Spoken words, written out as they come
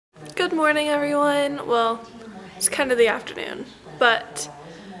Good morning, everyone. Well, it's kind of the afternoon, but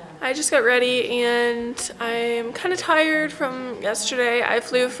I just got ready and I'm kind of tired from yesterday. I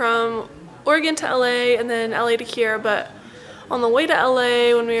flew from Oregon to LA and then LA to here, but on the way to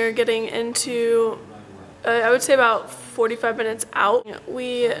LA when we were getting into, I would say about 45 minutes out,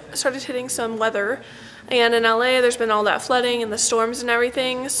 we started hitting some weather. And in LA, there's been all that flooding and the storms and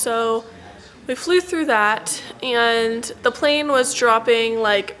everything, so we flew through that, and the plane was dropping,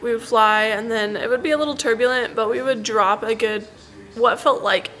 like we would fly and then it would be a little turbulent, but we would drop a good, what felt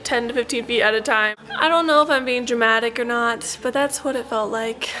like 10 to 15 feet at a time. I don't know if I'm being dramatic or not, but that's what it felt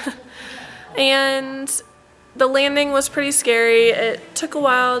like. And the landing was pretty scary. It took a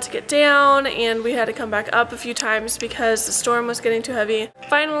while to get down and we had to come back up a few times because the storm was getting too heavy.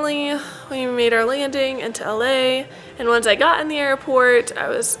 Finally, we made our landing into LA, and once I got in the airport, I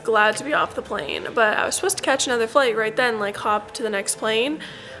was glad to be off the plane. But I was supposed to catch another flight right then, like hop to the next plane.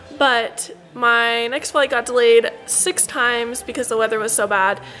 But my next flight got delayed 6 times because the weather was so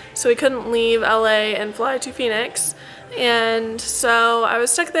bad, so we couldn't leave LA and fly to Phoenix. And so I was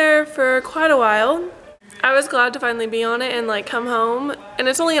stuck there for quite a while. I was glad to finally be on it and like come home, and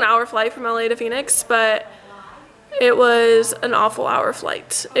it's only an hour flight from LA to Phoenix, but it was an awful hour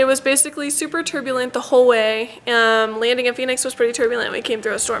flight. It was basically super turbulent the whole way. Landing in Phoenix was pretty turbulent. We came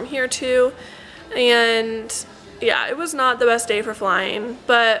through a storm here too, and yeah, it was not the best day for flying,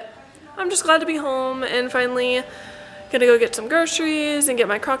 but I'm just glad to be home and finally gonna go get some groceries and get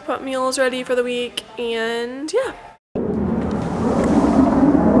my crock pot meals ready for the week, and yeah.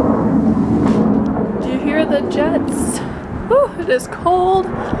 Hear the jets. Whew, it is cold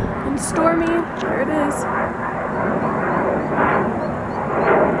and stormy. There it is.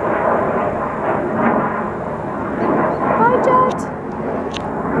 Bye, jet.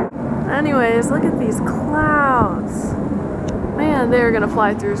 Anyways, look at these clouds. Man, they're gonna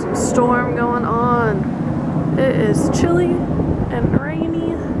fly through some storm going on. It is chilly and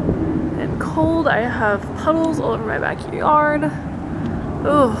rainy and cold. I have puddles all over my backyard.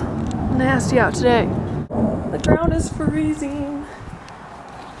 Ugh, nasty out today. The ground is freezing.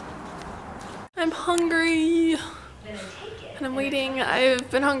 I'm hungry. And I'm waiting. I've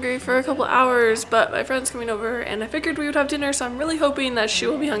been hungry for a couple hours, but my friend's coming over and I figured we would have dinner, so I'm really hoping that she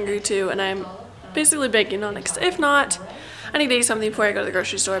will be hungry too, and I'm basically banking on it, because if not, I need to eat something before I go to the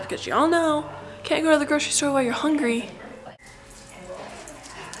grocery store, because y'all know, can't go to the grocery store while you're hungry.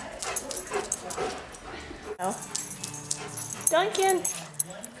 Duncan!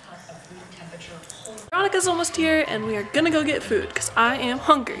 Veronica's almost here and we are gonna go get food because I am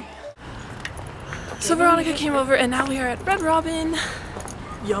hungry. So Veronica came over and now we are at Red Robin.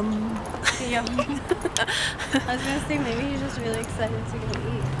 Yum. Yum. I was gonna say maybe he's just really excited to go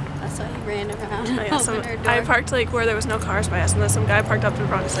eat. That's why he ran around. Oh, yeah, I parked like where there was no cars by us, and then some guy parked up and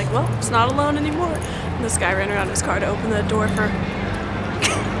Veronica's like, well, it's not alone anymore. And this guy ran around his car to open the door for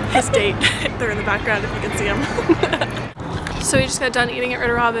his date. They're in the background if you can see them. So we just got done eating at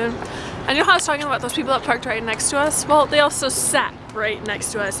Red Robin. I know how I was talking about those people that parked right next to us. Well, they also sat right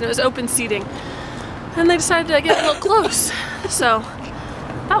next to us, and it was open seating. And they decided to get a little close. So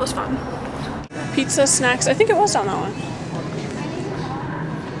that was fun. Pizza, snacks. I think it was down that one.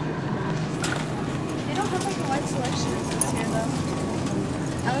 They don't have like a wide selection of this here though.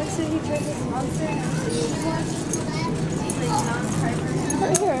 Alex said he tried this monster and the like non-fiber.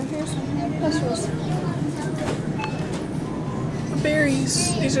 Right here. Here's some vegetables.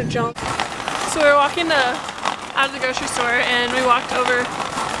 Berries. These are junk. So we were walking out of the grocery store and we walked over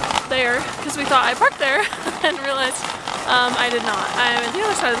there because we thought I parked there and realized I did not. I'm at the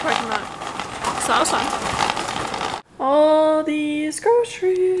other side of the parking lot. So that was fun. All these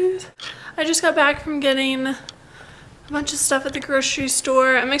groceries. I just got back from getting a bunch of stuff at the grocery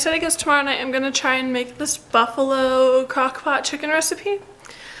store. I'm excited because tomorrow night I'm gonna try and make this buffalo crock pot chicken recipe.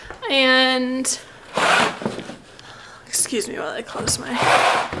 And excuse me while I close my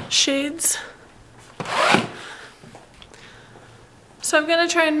shades. So I'm gonna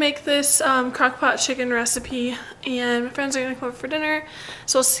try and make this crock-pot chicken recipe, and my friends are gonna come over for dinner,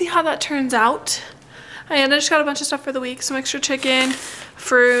 so we'll see how that turns out. And I just got a bunch of stuff for the week, some extra chicken,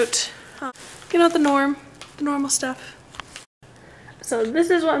 fruit, you know, the normal stuff. So this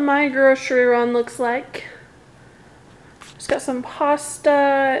is what my grocery run looks like. Just got some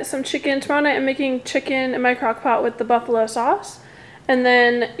pasta, some chicken. Tomorrow night I'm making chicken in my crock pot with the buffalo sauce. And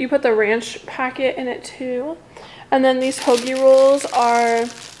then you put the ranch packet in it too. And then these hoagie rolls are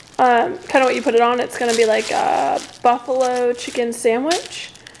kind of what you put it on. It's going to be like a buffalo chicken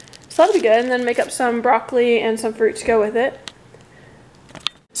sandwich. So that'll be good. And then make up some broccoli and some fruit to go with it.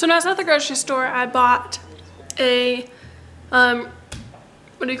 So when I was at the grocery store, I bought a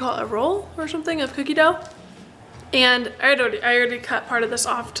what do you call it, a roll or something of cookie dough. And I already cut part of this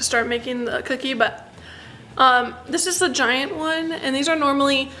off to start making the cookie, but this is the giant one, and these are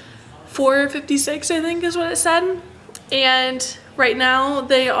normally $4.56, I think is what it said. And right now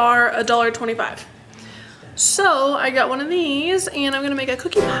they are $1.25. So I got one of these, and I'm gonna make a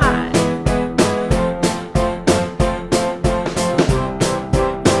cookie pie.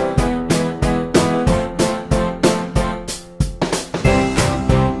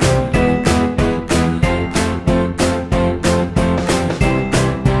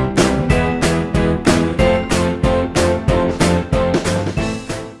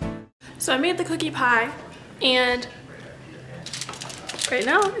 So I made the cookie pie, and right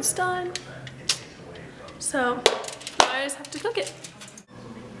now it's done. So now I just have to cook it.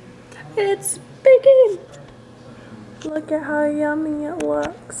 It's baking! Look at how yummy it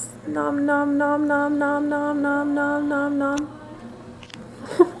looks. Nom nom nom nom nom nom nom nom nom nom.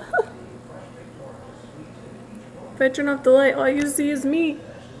 If I turn off the light, all you see is me.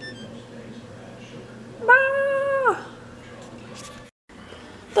 Ah!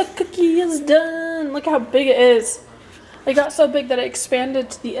 The cookie is done! Look how big it is. It got so big that it expanded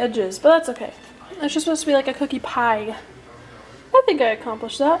to the edges, but that's okay. It's just supposed to be like a cookie pie. I think I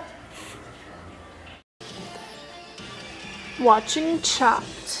accomplished that. Watching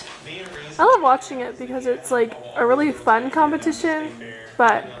Chopped. I love watching it because it's like a really fun competition,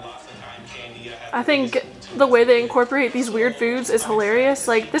 but I think the way they incorporate these weird foods is hilarious.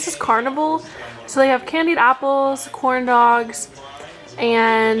 Like, this is carnival, so they have candied apples, corn dogs,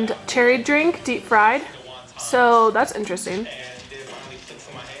 and cherry drink, deep fried. So that's interesting.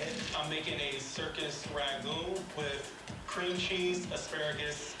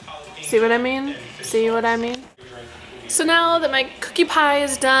 See what I mean? See what I mean? So now that my cookie pie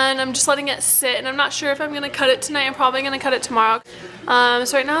is done, I'm just letting it sit, and I'm not sure if I'm gonna cut it tonight. I'm probably gonna cut it tomorrow.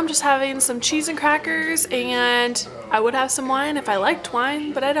 So right now I'm just having some cheese and crackers, and I would have some wine if I liked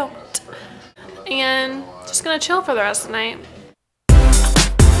wine, but I don't. And just gonna chill for the rest of the night.